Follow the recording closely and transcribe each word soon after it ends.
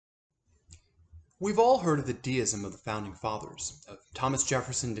We've all heard of the deism of the Founding Fathers, of Thomas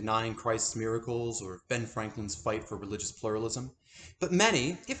Jefferson denying Christ's miracles, or of Ben Franklin's fight for religious pluralism. But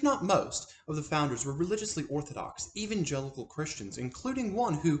many, if not most, of the founders were religiously orthodox, evangelical Christians, including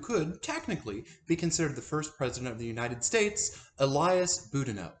one who could, technically, be considered the first president of the United States, Elias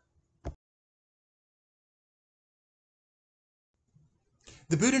Boudinot.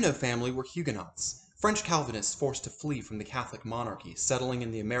 The Boudinot family were Huguenots, French Calvinists forced to flee from the Catholic monarchy, settling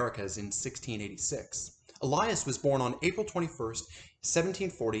in the Americas in 1686. Elias was born on April 21,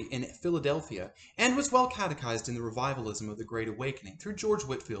 1740 in Philadelphia, and was well catechized in the revivalism of the Great Awakening through George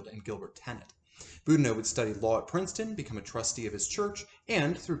Whitefield and Gilbert Tennent. Boudinot would study law at Princeton, become a trustee of his church,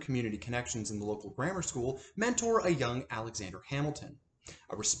 and, through community connections in the local grammar school, mentor a young Alexander Hamilton.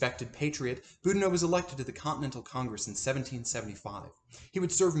 A respected patriot, Boudinot was elected to the Continental Congress in 1775. He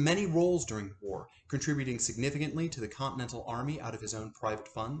would serve many roles during the war, contributing significantly to the Continental Army out of his own private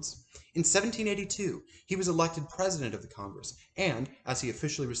funds. In 1782, he was elected president of the Congress, and, as he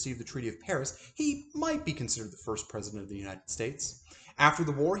officially received the Treaty of Paris, he might be considered the first president of the United States. After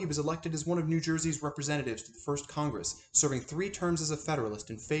the war, he was elected as one of New Jersey's representatives to the First Congress, serving 3 terms as a Federalist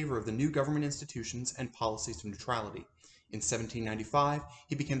in favor of the new government institutions and policies of neutrality. In 1795,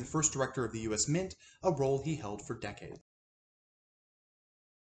 he became the first director of the U.S. Mint, a role he held for decades.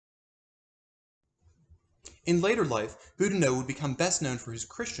 In later life, Boudinot would become best known for his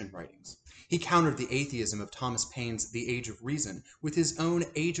Christian writings. He countered the atheism of Thomas Paine's The Age of Reason with his own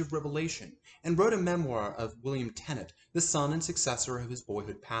Age of Revelation, and wrote a memoir of William Tennent, the son and successor of his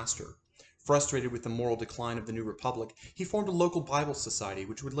boyhood pastor. Frustrated with the moral decline of the new republic, he formed a local Bible society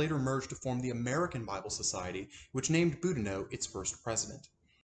which would later merge to form the American Bible Society, which named Boudinot its first president.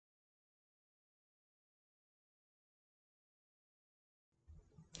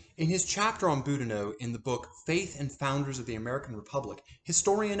 In his chapter on Boudinot in the book Faith and Founders of the American Republic,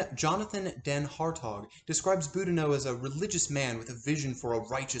 historian Jonathan Den Hartog describes Boudinot as a religious man with a vision for a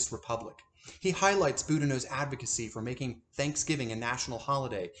righteous republic. He highlights Boudinot's advocacy for making Thanksgiving a national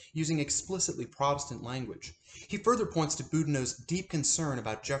holiday, using explicitly Protestant language. He further points to Boudinot's deep concern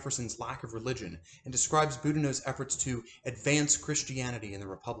about Jefferson's lack of religion, and describes Boudinot's efforts to advance Christianity in the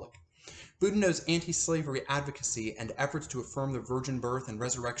Republic. Boudinot's anti-slavery advocacy and efforts to affirm the virgin birth and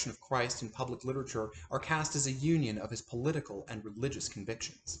resurrection of Christ in public literature are cast as a union of his political and religious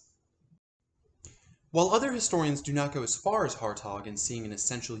convictions. While other historians do not go as far as Hartog in seeing an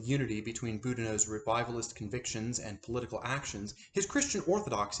essential unity between Boudinot's revivalist convictions and political actions, his Christian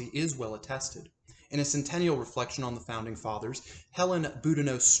orthodoxy is well attested. In a centennial reflection on the Founding Fathers, Helen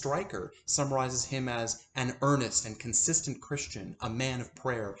Boudinot Stryker summarizes him as an earnest and consistent Christian, a man of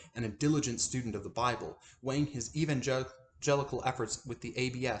prayer, and a diligent student of the Bible, weighing his evangelical efforts with the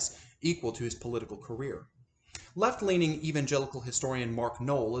ABS equal to his political career. Left-leaning evangelical historian Mark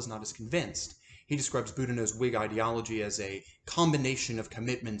Noll is not as convinced. He describes Boudinot's Whig ideology as a combination of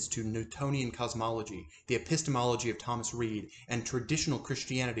commitments to Newtonian cosmology, the epistemology of Thomas Reid, and traditional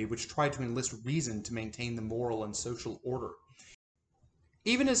Christianity which tried to enlist reason to maintain the moral and social order.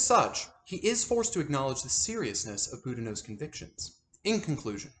 Even as such, he is forced to acknowledge the seriousness of Boudinot's convictions. In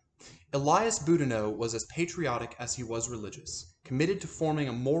conclusion, Elias Boudinot was as patriotic as he was religious, committed to forming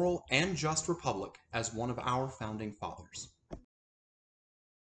a moral and just republic as one of our Founding Fathers.